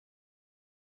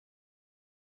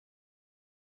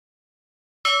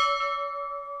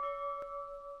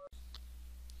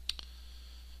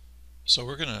So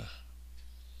we're going to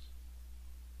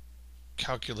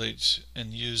calculate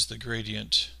and use the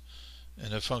gradient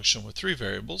in a function with three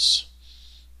variables.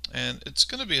 And it's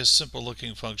going to be a simple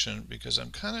looking function because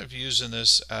I'm kind of using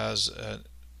this as an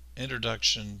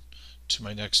introduction to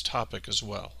my next topic as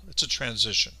well. It's a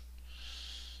transition.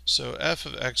 So f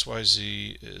of x, y,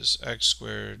 z is x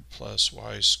squared plus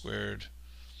y squared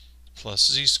plus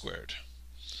z squared.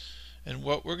 And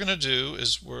what we're going to do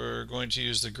is we're going to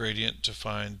use the gradient to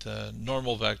find the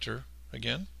normal vector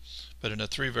again, but in a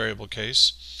three variable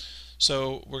case.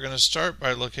 So we're going to start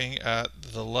by looking at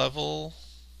the level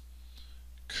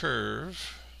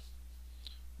curve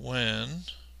when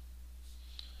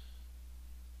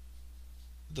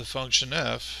the function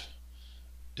f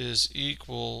is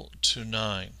equal to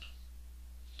 9,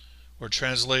 or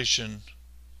translation,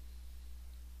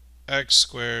 x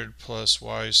squared plus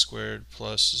y squared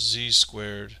plus z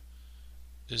squared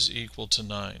is equal to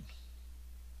 9.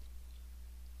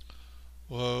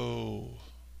 Whoa,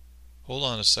 hold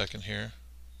on a second here.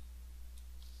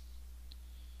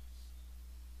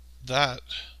 That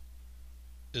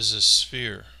is a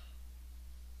sphere.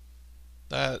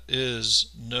 That is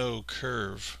no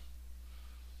curve.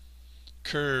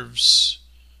 Curves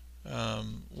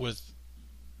with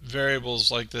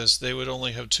variables like this, they would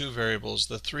only have two variables.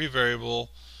 The three variable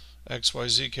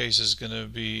XYZ case is going to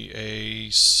be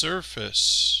a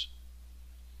surface.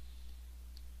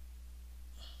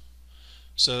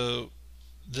 So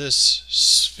this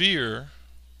sphere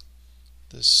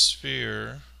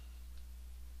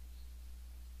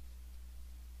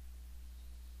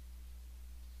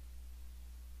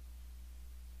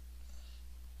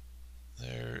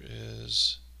there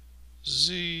is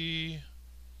z,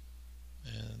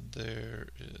 and there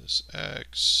is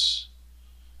x,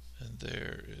 and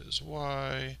there is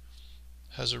y,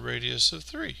 has a radius of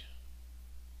 3.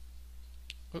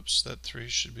 Whoops, that 3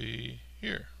 should be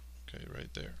here. Okay,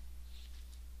 right there.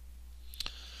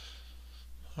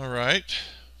 Alright,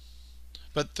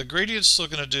 but the gradient's still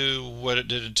going to do what it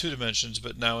did in 2 dimensions,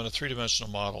 but now in a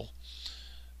 3-dimensional model.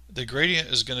 The gradient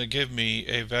is going to give me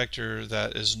a vector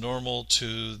that is normal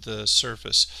to the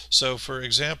surface. So for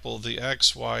example, the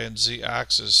x, y, and z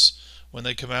axis, when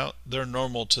they come out, they're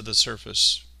normal to the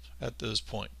surface at those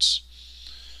points.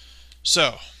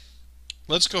 So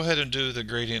let's go ahead and do the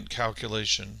gradient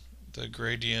calculation. The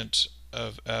gradient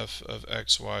of f of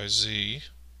x, y, z,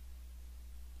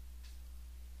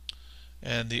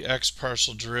 and the x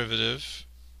partial derivative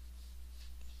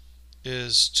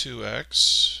is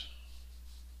 2x,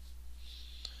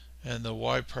 and the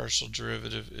y partial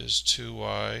derivative is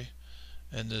 2y,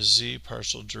 and the z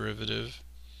partial derivative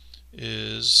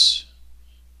is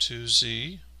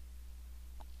 2z.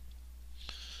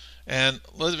 And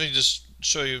let me just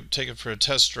show you, take it for a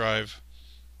test drive.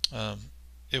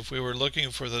 If we were looking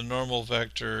for the normal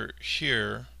vector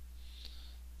here,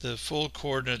 the full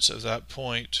coordinates of that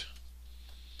point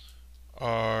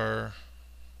are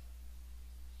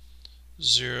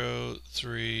 0,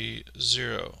 3,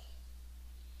 0.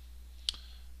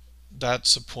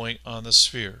 That's a point on the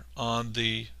sphere, on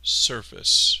the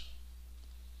surface.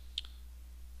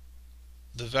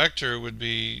 The vector would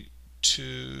be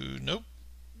 0,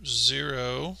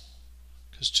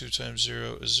 because 2 times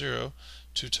 0 is 0.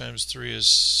 2 times 3 is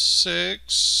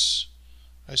 6.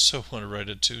 I so want to write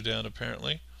a 2 down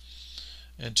apparently.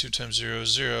 And 2 times 0 is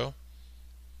 0.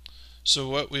 So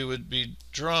what we would be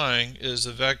drawing is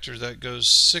a vector that goes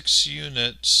 6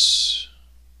 units.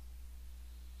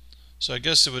 So I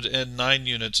guess it would end 9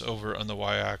 units over on the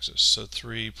y-axis. So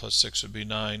 3 plus 6 would be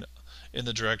 9 in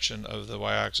the direction of the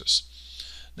y-axis.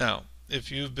 Now,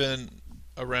 if you've been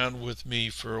around with me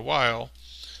for a while,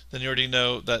 then you already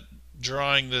know that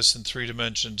drawing this in 3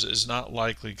 dimensions is not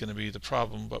likely going to be the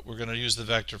problem, but we're going to use the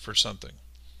vector for something.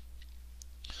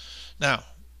 Now,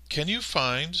 can you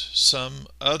find some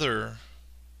other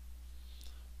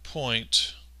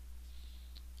point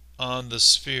on the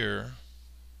sphere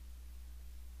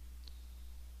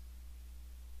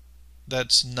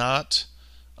that's not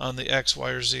on the x, y,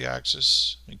 or z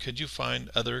axis? I mean, could you find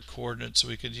other coordinates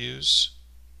we could use?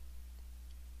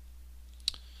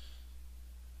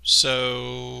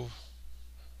 So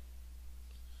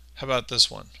how about this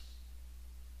one?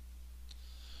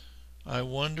 I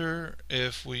wonder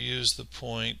if we use the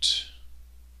point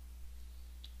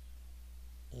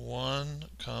 1,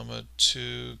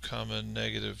 2,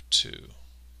 negative 2.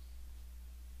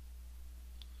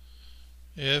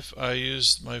 If I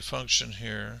use my function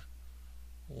here,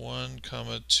 1,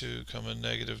 2,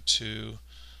 negative 2,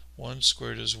 1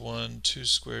 squared is 1, 2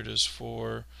 squared is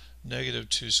 4, negative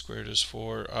 2 squared is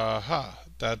 4, aha,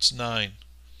 that's 9.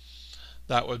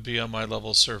 That would be on my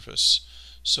level surface.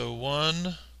 So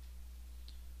 1,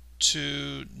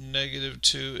 2,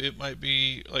 -2, it might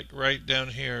be like right down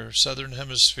here, southern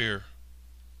hemisphere.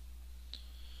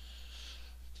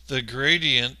 The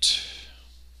gradient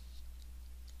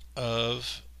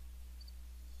of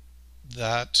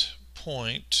that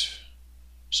point,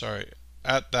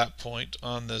 at that point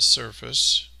on this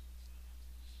surface,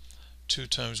 2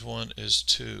 times 1 is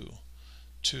 2.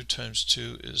 2 times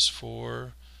 2 is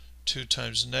 4. 2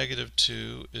 times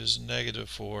 -2 is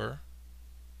 -4.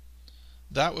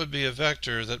 That would be a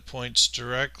vector that points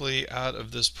directly out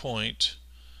of this point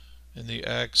in the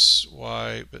x,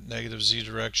 y, but -z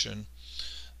direction.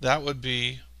 That would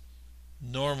be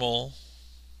normal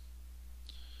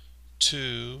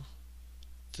to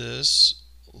this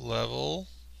level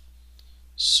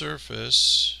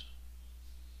surface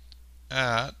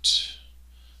at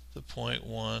the point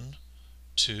 1,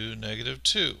 2,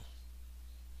 -2.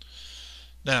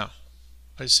 Now,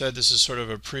 I said this is sort of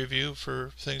a preview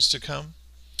for things to come.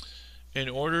 In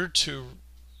order to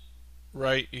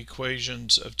write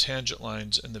equations of tangent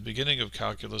lines in the beginning of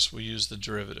calculus, we use the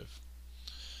derivative.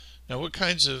 Now, what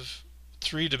kinds of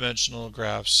three-dimensional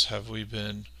graphs have we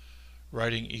been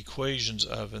writing equations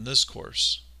of in this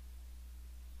course?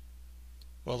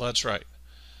 Well, that's right.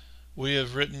 We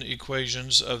have written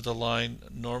equations of the line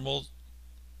normal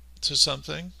to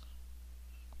something,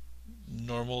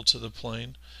 normal to the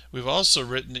plane. We've also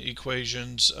written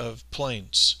equations of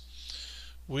planes.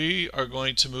 We are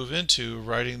going to move into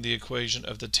writing the equation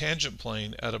of the tangent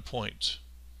plane at a point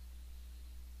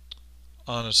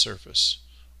on a surface,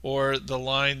 or the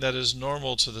line that is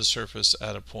normal to the surface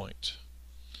at a point.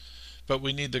 But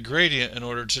we need the gradient in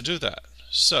order to do that.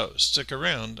 So stick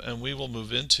around and we will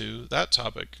move into that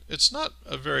topic. It's not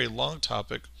a very long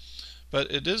topic,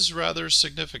 but it is rather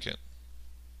significant.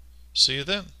 See you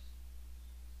then.